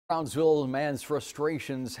Brownsville man's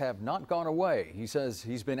frustrations have not gone away. He says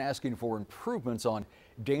he's been asking for improvements on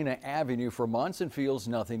Dana Avenue for months and feels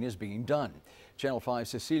nothing is being done. Channel 5's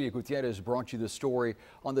Cecilia Gutierrez brought you the story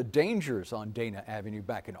on the dangers on Dana Avenue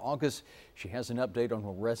back in August. She has an update on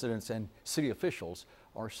what residents and city officials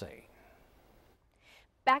are saying.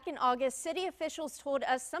 Back in August, city officials told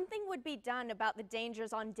us something would be done about the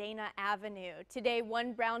dangers on Dana Avenue. Today,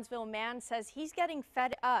 one Brownsville man says he's getting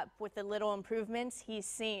fed up with the little improvements he's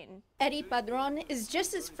seen. Eddie Padron is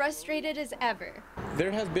just as frustrated as ever.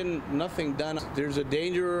 There has been nothing done. There's a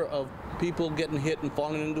danger of people getting hit and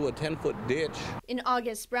falling into a 10-foot ditch. In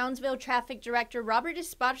August, Brownsville Traffic Director Robert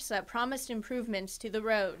Esparza promised improvements to the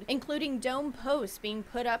road, including dome posts being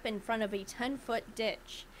put up in front of a 10-foot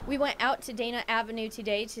ditch. We went out to Dana Avenue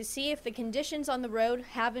today to see if the conditions on the road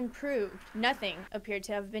have improved. Nothing appeared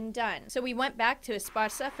to have been done. So we went back to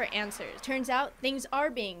Esparza for answers. Turns out things are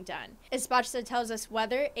being done. Esparza tells us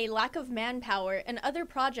weather, a lack of manpower, and other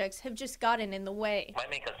projects have just gotten in the way. My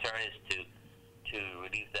main concern is to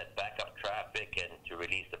release that backup traffic and to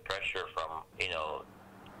release the pressure from,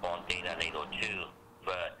 on Dana and 802.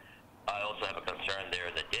 But I also have a concern there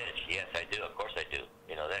in the ditch. Yes, I do. Of course I do.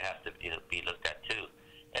 That has to be looked at too.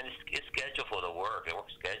 And it's scheduled for the work. The work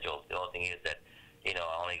scheduled. The only thing is that,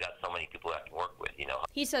 I only got so many people I can work with,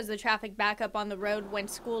 He says the traffic backup on the road when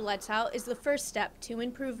school lets out is the first step to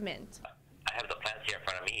improvement. I have the plans here in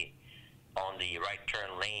front of me on the right turn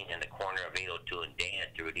lane in the corner of 802 and Dana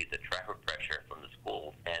to relieve the traffic pressure from the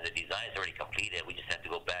school. And the design is already completed. We just have to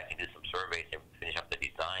go back and do some surveys and finish up the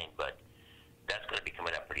design. But that's going to be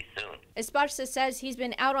coming up pretty soon. Esparza says he's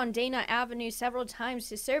been out on Dana Avenue several times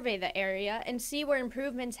to survey the area and see where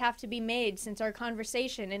improvements have to be made since our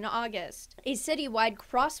conversation in August. A citywide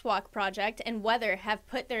crosswalk project and weather have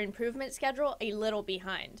put their improvement schedule a little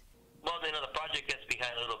behind. Well, the project gets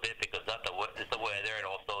behind a little bit because it's the weather, and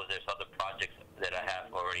also there's other projects that I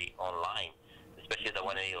have already online, especially the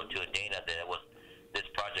one in 802 in Dana. This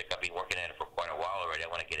project I've been working at it for quite a while already. I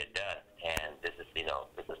want to get it done, and this is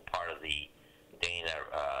part of the Dana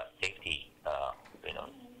safety,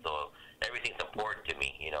 so everything's important to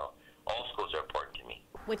me, all schools are important to me.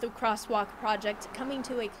 With the crosswalk project coming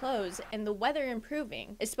to a close and the weather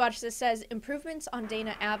improving, Esparza says improvements on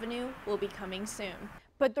Dana Avenue will be coming soon.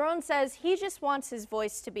 Padron says he just wants his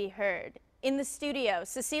voice to be heard. In the studio,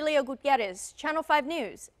 Cecilia Gutierrez, Channel 5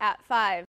 News at 5.